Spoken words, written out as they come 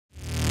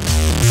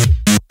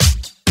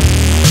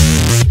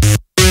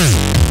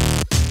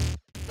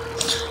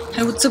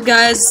What's up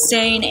guys,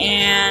 Zane,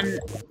 and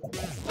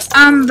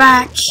I'm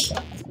back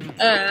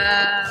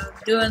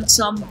doing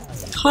some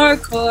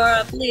parkour.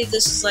 I believe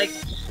this is like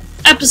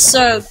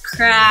episode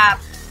 4.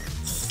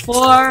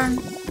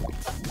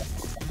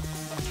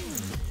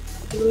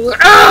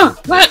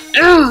 What?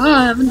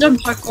 I haven't done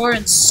parkour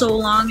in so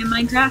long in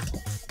Minecraft.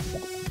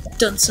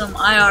 Done some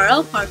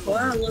IRL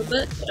parkour a little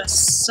bit, but I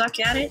suck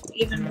at it,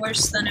 even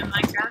worse than in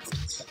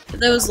Minecraft. If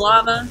there was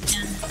lava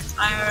in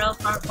IRL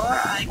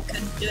parkour, I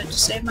couldn't do it to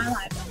save my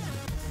life.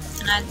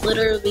 And I'd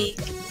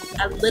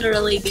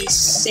literally be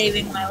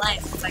saving my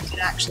life if I could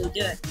actually do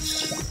it.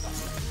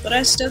 But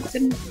I still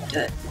couldn't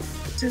do it,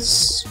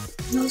 because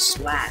no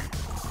swag.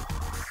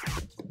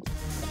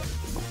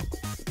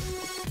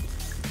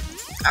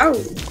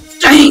 Oh,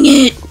 dang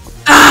it!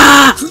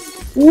 Ah!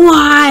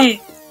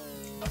 Why?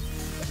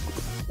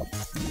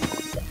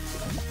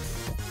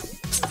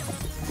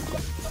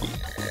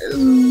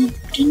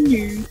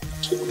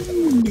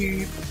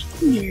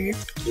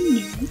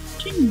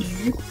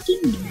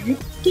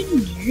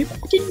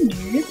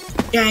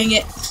 Dang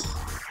it.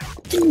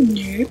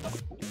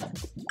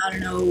 I don't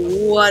know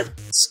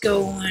what's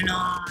going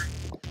on.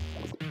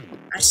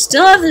 I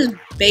still have this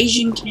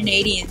Bayesian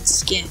Canadian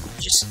skin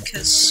just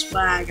because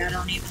swag. I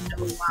don't even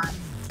know why.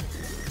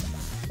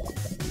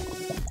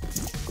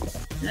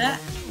 Yeah.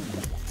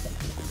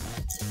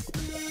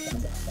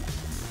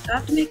 Do I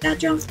have to make that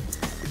jump?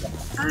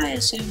 I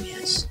assume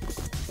yes.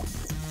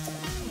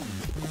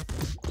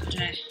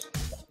 Okay.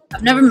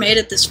 I've never made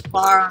it this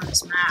far on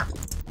this map.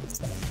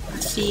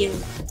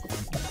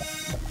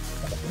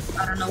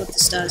 I don't know what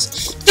this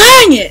does.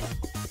 Dang it!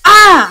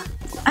 Ah!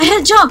 I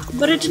had jump,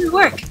 but it didn't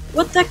work.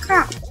 What the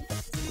crap?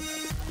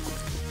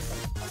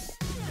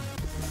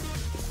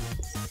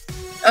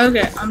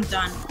 Okay, I'm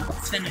done. I'm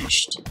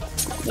finished.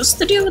 What's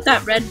the deal with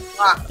that red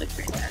block like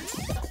right there?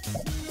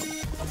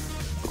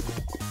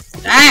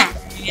 Dang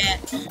it!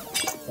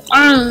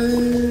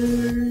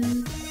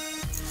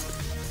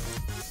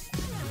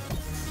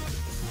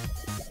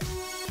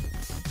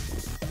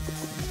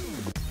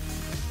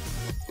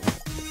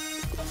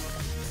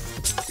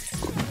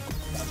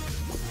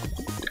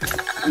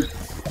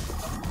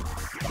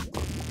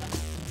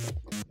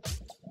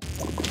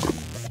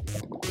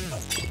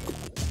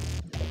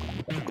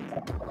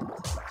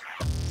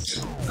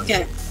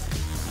 Okay.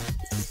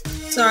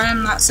 Sorry,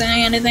 I'm not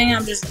saying anything.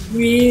 I'm just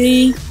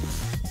really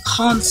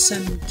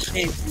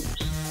concentrating.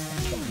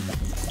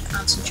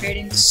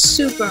 Concentrating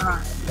super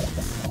hard.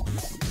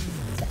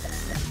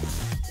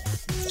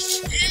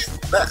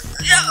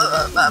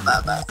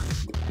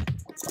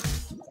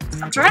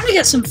 I'm trying to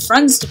get some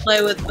friends to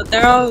play with, but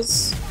they're all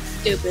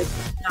stupid.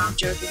 No, I'm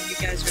joking. You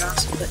guys are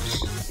awesome, but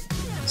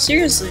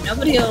seriously,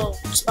 nobody will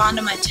respond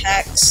to my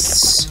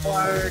texts,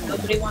 or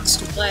nobody wants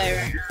to play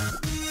right now.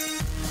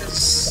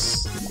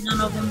 Because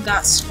none of them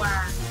got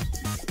swag.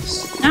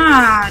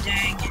 Ah,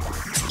 dang it.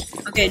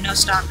 Okay, no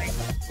stopping.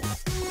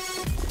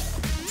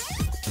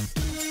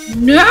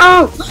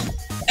 No!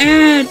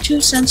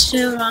 Too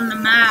sensitive on the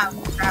map.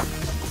 Crap.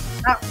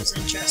 That was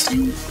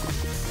interesting.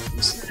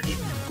 What's that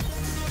even?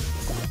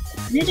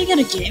 I need to get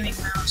a gaming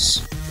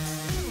mouse.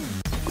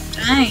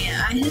 Dang it,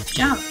 I hit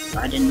jump.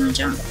 Why didn't I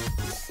jump?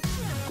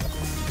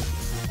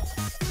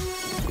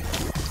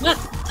 What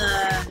the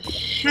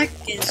heck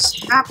is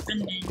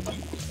happening?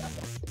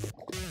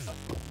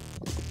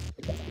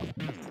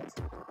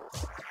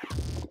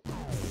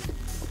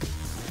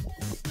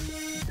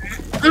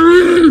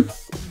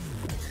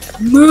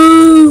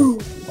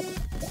 Move!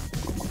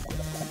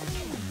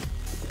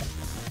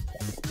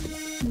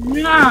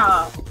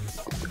 No!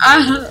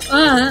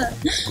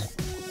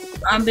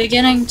 I'm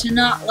beginning to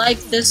not like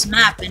this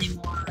map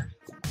anymore.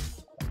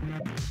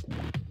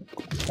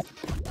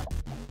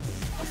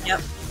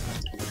 Yep.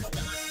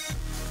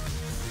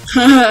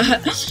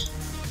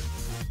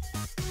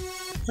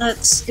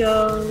 Let's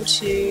go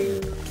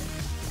to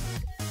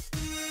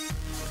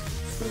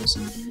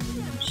Frozen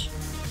Village.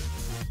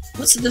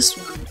 What's this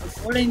one?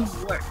 Avoiding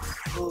work.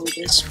 Oh,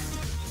 this one.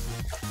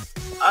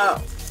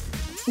 Oh.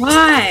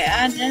 Why?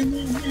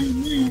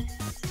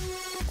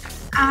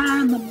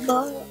 I'm a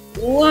bug.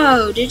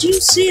 Whoa, did you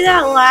see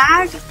that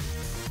lag?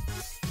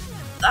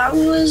 That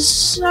was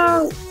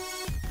so...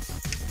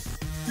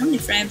 How many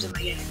frames am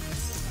I getting?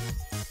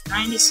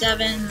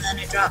 97, then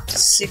it dropped to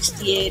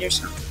 68 or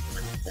something.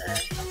 What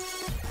the...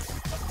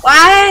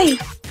 Why?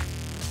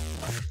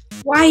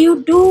 Why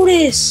you do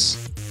this?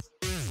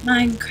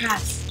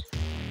 Minecraft.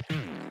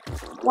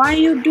 Why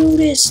you do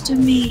this to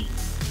me?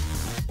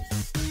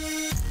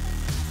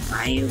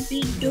 Why you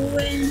be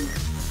doing...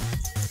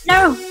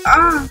 No!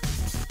 Ah!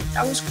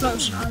 That was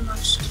close,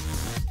 almost.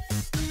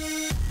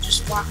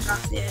 Just walked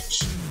off the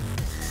edge.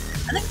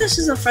 I think this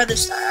is the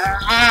furthest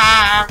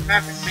I've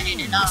ever made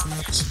it on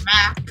this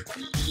map.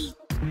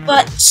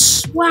 But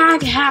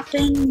swag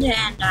happened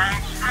and I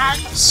had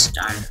to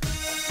start.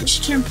 We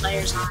should turn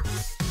players on.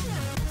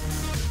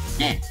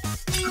 Hey,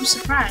 I'm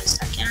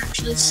surprised. I can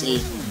actually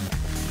see.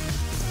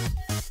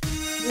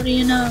 What do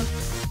you know?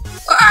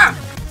 Ah!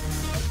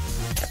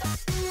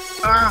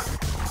 Ah!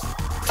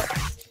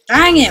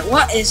 Dang it,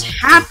 what is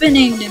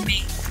happening to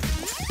me?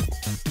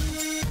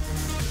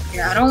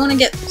 Yeah, I don't want to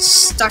get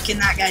stuck in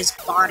that guy's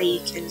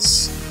body,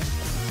 because...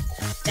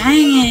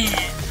 Dang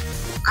it!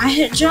 I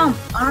hit jump.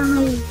 I don't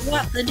know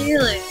what the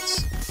deal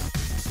is.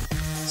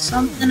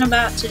 Something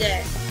about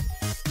today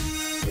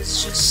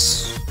is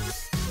just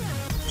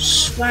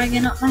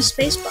swagging up my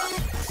spacebar,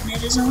 and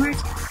it isn't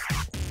working.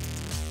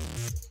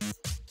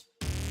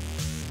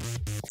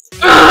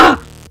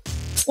 Ah!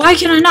 Why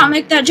can I not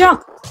make that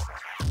jump?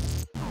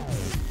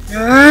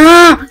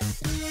 Ah!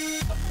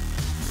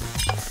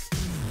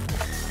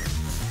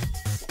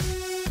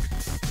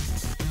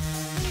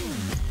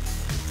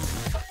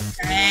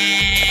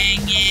 Dang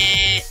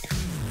it.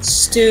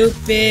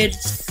 Stupid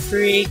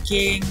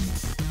freaking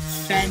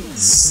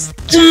fence.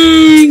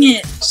 Dang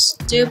it.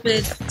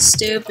 Stupid,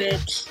 stupid,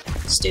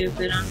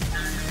 stupid. I'm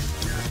done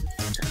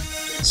with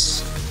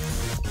this.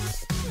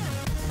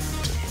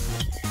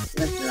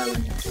 What do I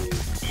want to do?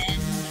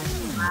 End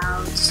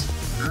clouds.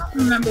 I don't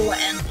remember what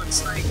end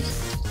looks like.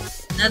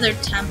 Nether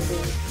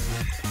temple.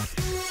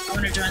 I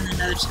want to join the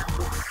Nether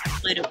temple. I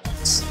played it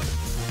once.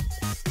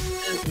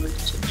 Oh boy,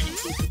 too many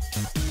people.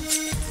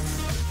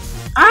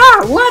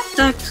 Ah, what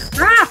the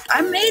crap?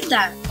 I made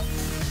that.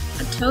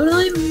 I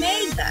totally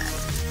made that.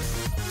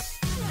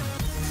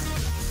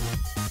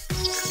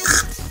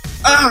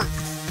 Ah.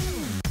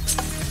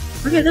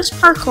 Okay, this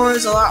parkour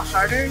is a lot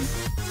harder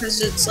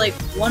because it's like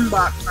one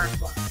block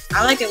parkour.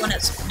 I like it when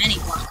it's many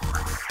block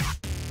parkour.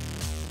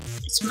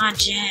 It's my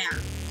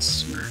jam.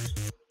 It's my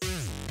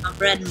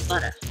bread and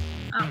butter.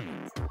 Oh,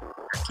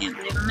 I can't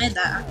believe I made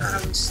that. I thought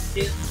I was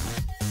doing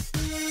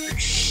for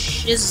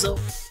shizzle.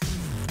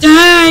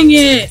 Dang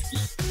it!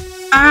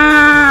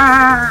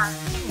 Ah!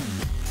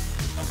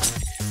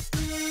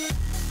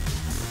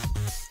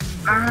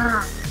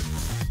 Ah!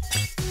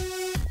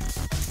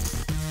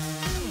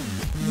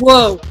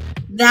 Whoa!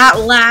 That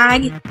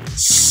lag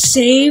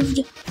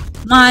saved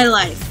my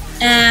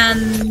life.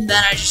 And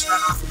then I just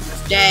run off the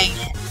cliff. Dang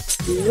it.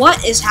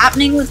 What is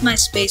happening with my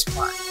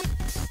spacebar?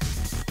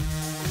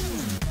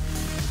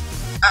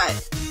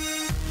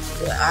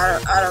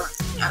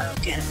 I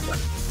don't get it.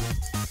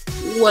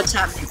 What's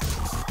happening?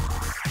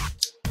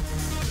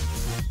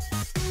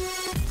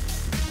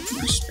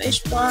 My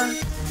spacebar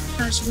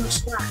has no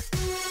slack.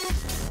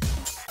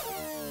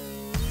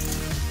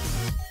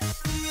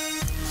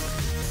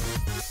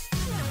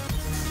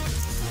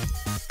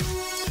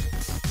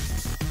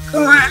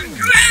 Come on,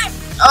 come on!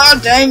 Oh,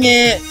 dang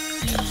it!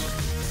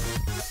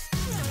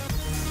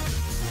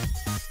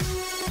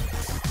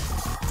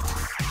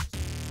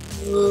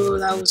 Ooh,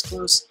 that was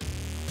close.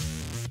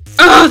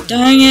 Oh,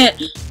 dang it!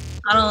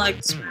 I don't like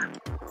this map.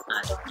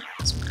 I don't like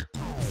this map.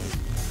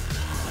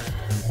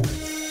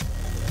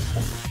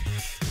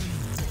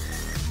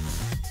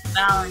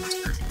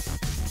 Valentine.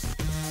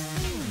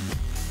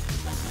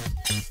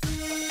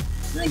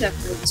 I think I've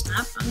played this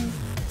map. I don't know.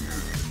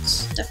 It's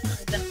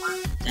definitely been a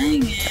while.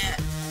 Dang it.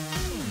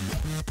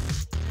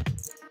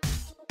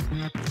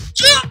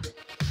 Jump!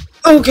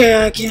 Okay,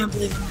 I can't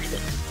believe I made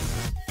it.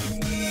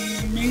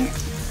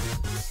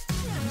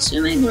 I'm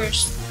assuming we're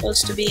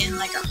supposed to be in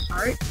like a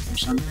heart or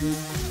something.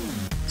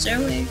 Is there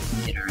a way I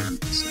can get around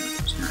this? No,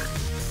 there's not.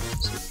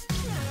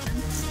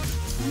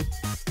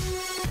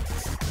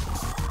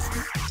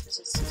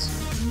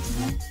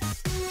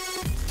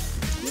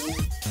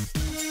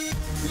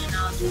 And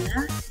I'll do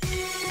that.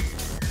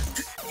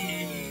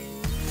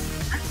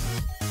 And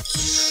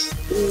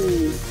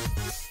ooh.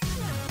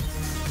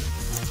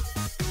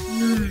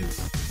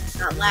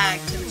 That lag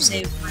could have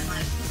saved my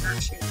life. I'm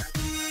not sure.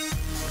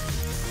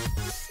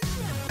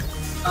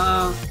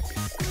 Oh.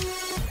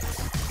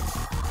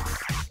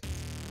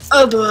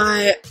 Oh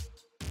boy.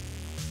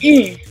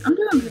 I'm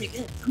doing pretty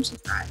good. I'm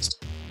surprised.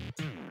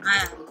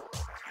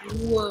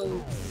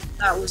 Whoa.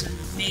 That was an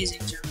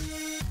amazing jump.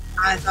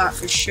 I thought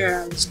for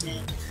sure I was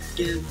dead.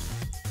 Dude.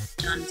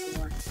 Done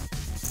for.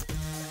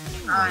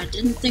 I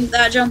didn't think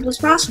that jump was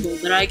possible,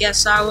 but I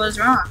guess I was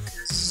wrong.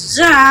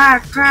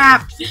 Ah,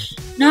 crap.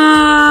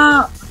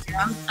 No. Okay,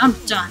 I'm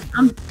done.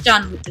 I'm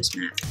done with this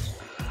map.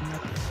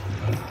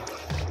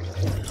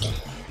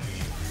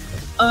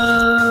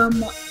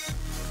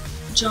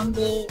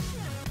 Jungle,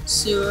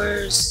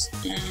 sewers,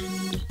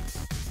 and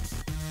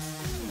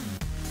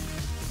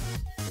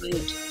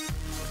wait.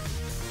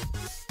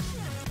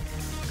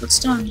 What's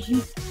down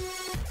here?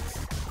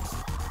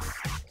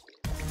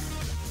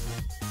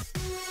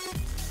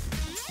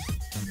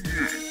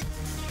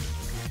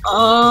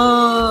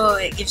 Oh,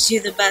 it gives you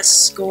the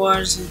best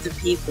scores of the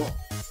people.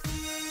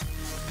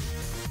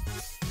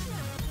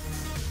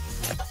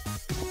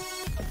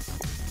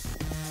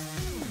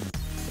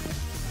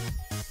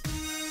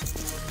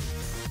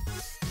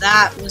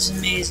 That was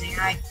amazing.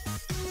 I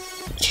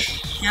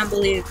can't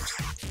believe.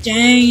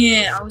 Dang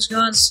it, I was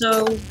going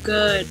so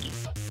good.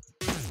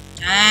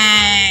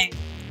 Dang.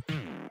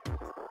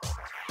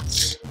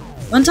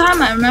 One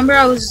time I remember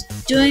I was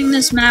doing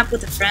this map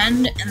with a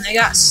friend and they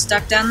got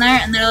stuck down there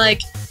and they're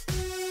like,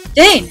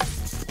 Dane,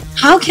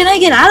 how can I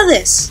get out of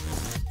this?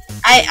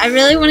 I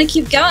really want to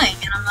keep going.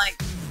 And I'm like,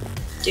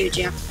 dude,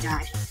 you have to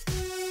die.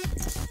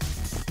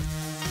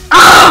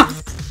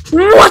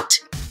 What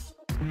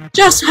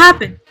just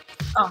happened?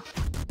 Oh.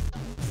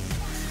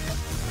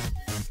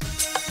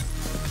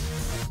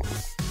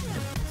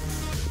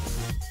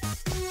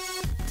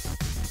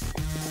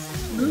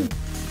 Ooh.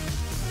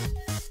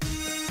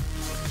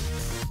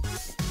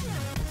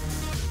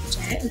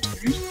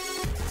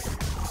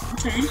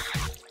 Okay.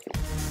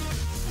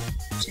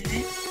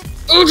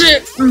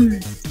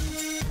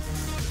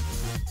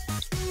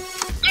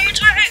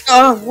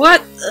 Oh,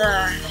 what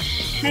the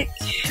heck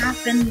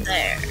happened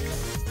there?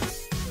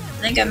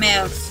 I think I may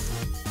have.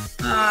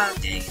 Ah,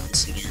 dang it,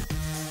 this again.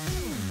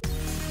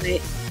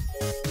 Wait.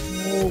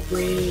 Oh,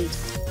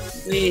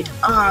 wait.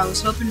 Ah, I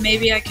was hoping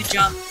maybe I could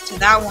jump to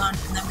that one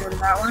and then go to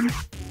that one.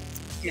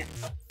 Okay.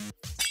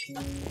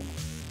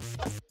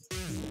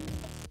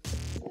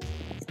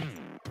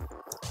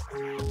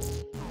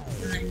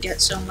 And then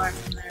get somewhere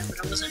from there,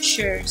 but I wasn't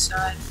sure, so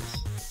I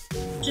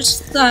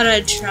just thought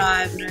I'd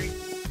try, but I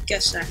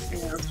guess I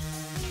failed.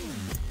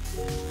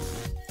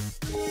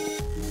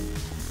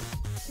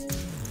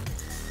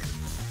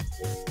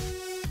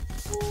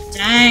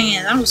 Dang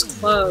it, that was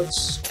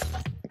close.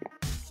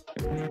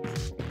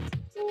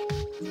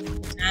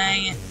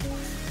 Dang it.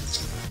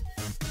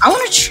 I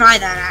want to try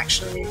that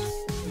actually.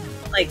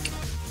 Like,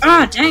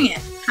 ah, dang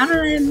it. How did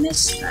I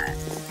miss that?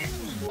 Okay.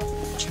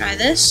 Try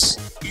this,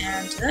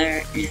 and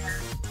there, and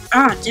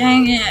ah,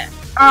 dang it.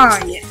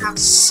 Ah, you have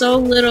so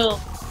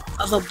little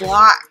of a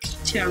block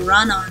to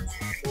run on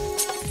there.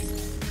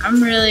 I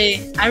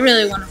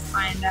really want to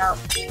find out.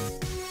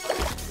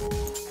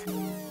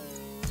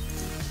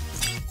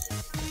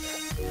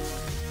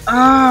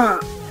 Ah.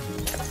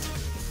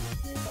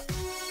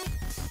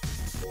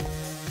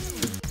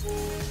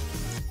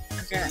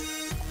 Okay.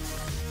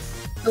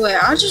 Oh wait,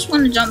 I just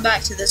want to jump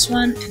back to this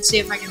one and see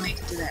if I can make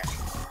it to there.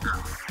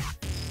 Oh.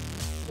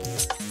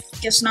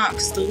 Guess not,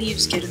 because the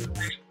leaves get in the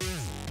way.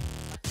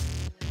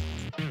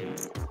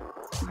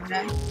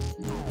 Okay.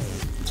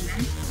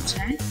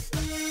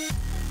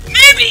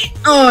 Maybe!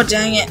 Oh,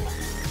 dang it.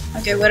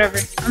 Okay, whatever.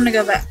 I'm gonna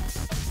go back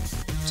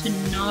to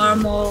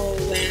normal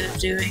way of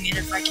doing it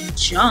if I can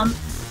jump.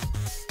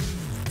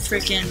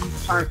 Freaking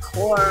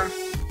parkour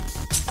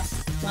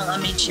won't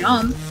let me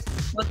jump.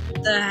 What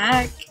the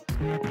heck?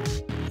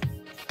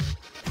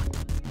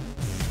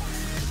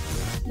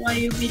 Why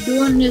you be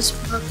doing this,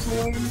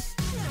 parkour?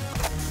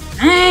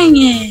 Dang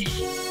it!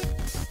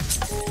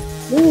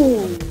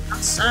 Ooh,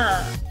 that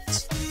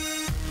sucks.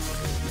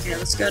 Okay,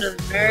 let's go to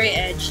the very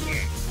edge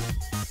here.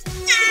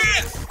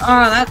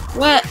 Oh, that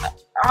what?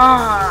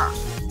 Ah!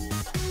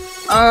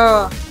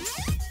 Oh,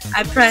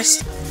 I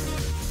pressed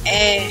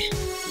A,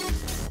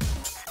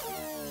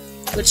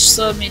 which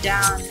slowed me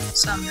down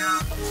somehow.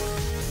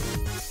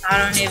 I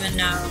don't even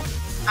know.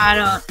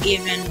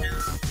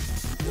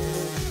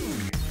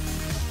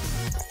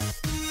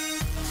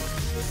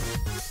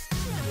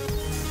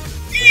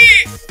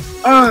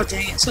 Oh,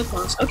 dang it, so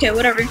close. Okay,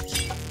 whatever.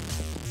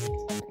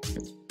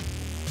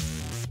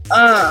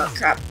 Oh,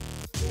 crap.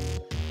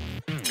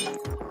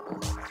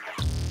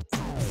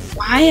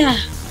 Why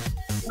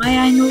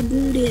I no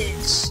do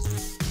this?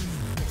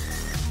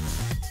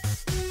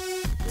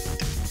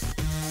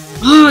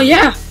 Oh,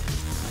 yeah!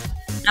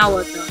 Now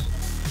what the?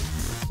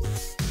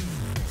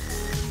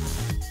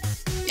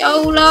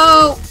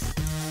 YOLO!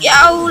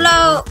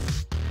 YOLO!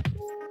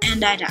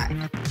 And I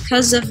died.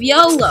 Because of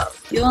YOLO.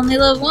 You only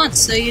live once,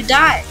 so you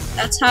die.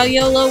 That's how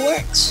YOLO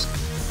works.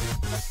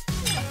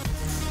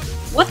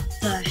 What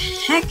the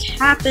heck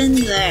happened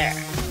there?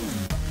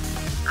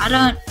 I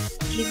don't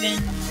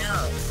even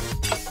know.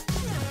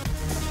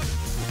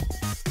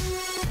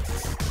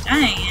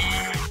 Dang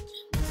it.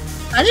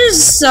 I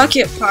just suck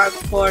at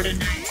parkour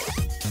tonight.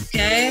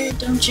 Okay?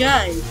 Don't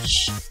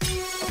judge.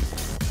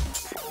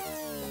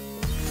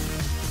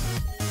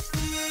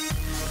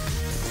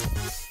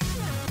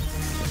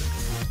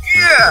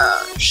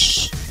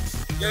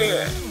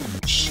 Yes!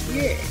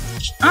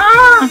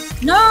 Ah!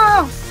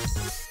 No!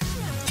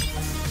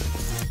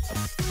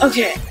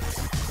 Okay.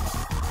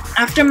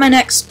 After my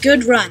next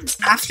good run,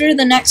 after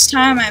the next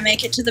time I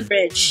make it to the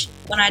bridge,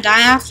 when I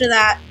die after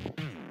that,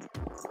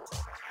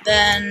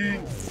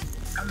 then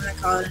I'm gonna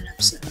call it an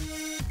episode.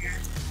 Yeah.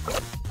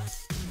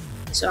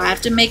 So I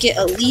have to make it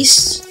at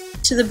least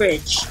to the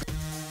bridge,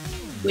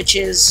 which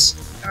is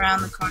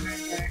around the corner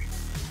there.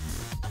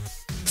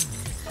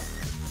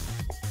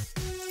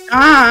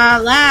 Ah,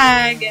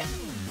 lag!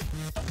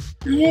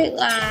 I hate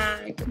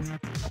lag.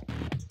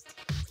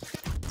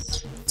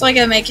 It's like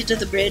I make it to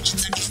the bridge and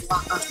then just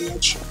walk off the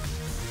edge.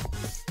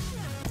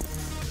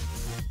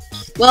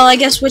 Well, I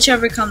guess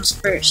whichever comes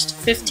first.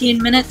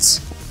 15 minutes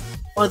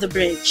or the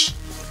bridge.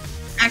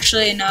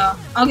 Actually, no.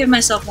 I'll give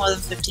myself more than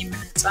 15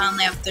 minutes. I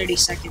only have 30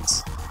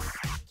 seconds.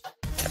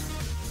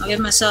 I'll give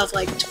myself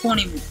like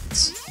 20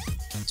 minutes.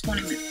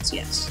 20 minutes,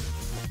 yes.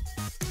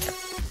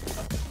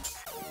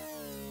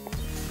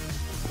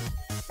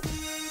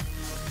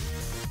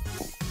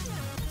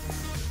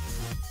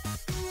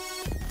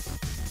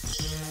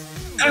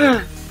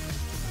 Ugh.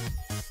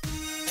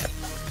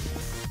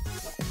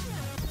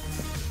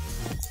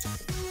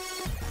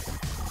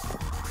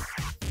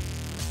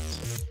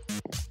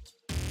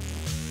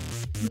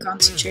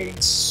 concentrating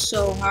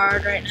so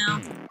hard right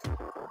now.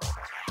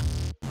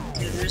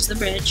 Okay, there's the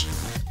bridge.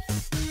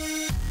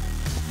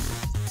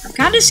 I'm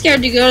kind of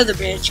scared to go to the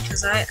bridge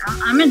because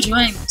I'm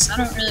enjoying this. I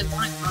don't really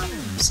want to go on an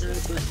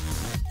episode, but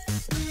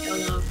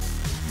YOLO.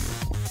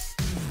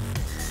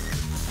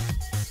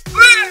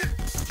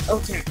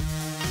 Okay.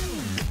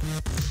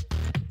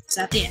 Is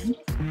that the end?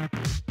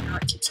 No,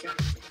 it keeps going.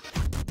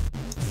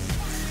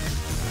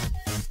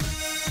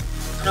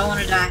 I don't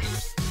want to die.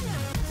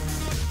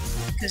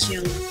 Because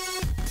YOLO.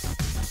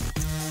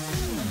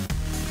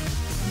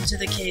 Into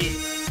the cave.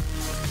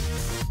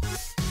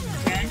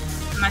 Okay.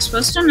 Am I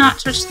supposed to not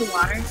touch the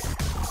water?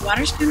 The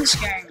water's kind of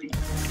scaring me.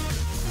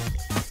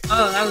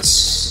 Oh, that was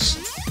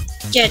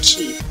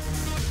sketchy.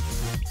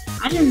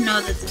 I didn't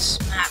know that this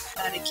map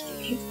had a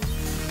cave.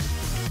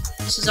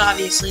 This is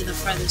obviously the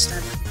farthest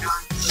I've ever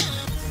gone.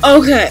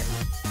 Okay.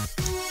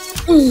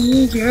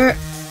 Okay.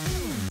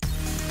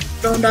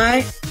 Don't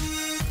die.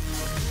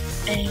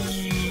 And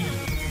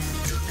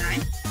don't die.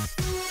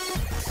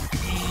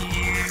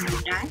 And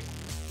don't die.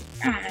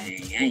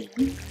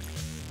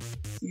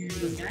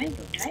 Don't die,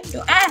 don't die,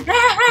 don't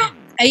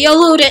I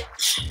YOLO'd it.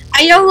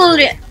 I YOLO'd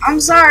it. I'm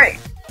sorry.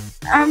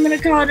 I'm gonna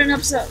call it an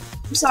episode.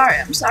 I'm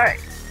sorry,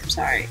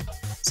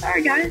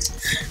 Sorry guys.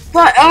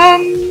 But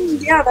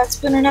yeah, that's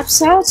been an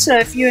episode. So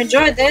if you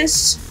enjoyed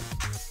this,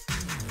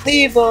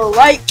 leave a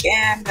like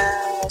and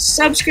a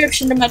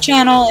subscription to my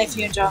channel if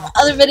you enjoy my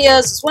other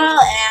videos as well,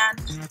 and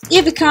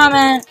leave a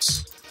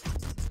comment,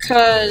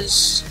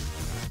 cause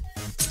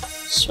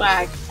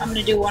swag. I'm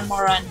gonna do one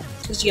more run,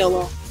 cause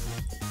YOLO.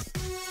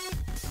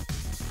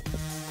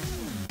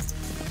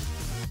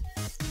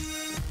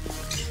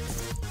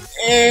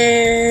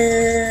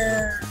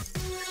 And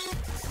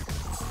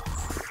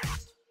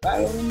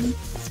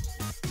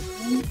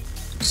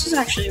this is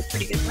actually a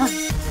pretty good run.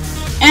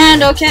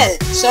 And okay,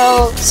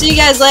 so see you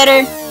guys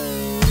later.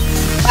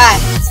 Bye.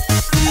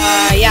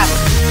 Yeah.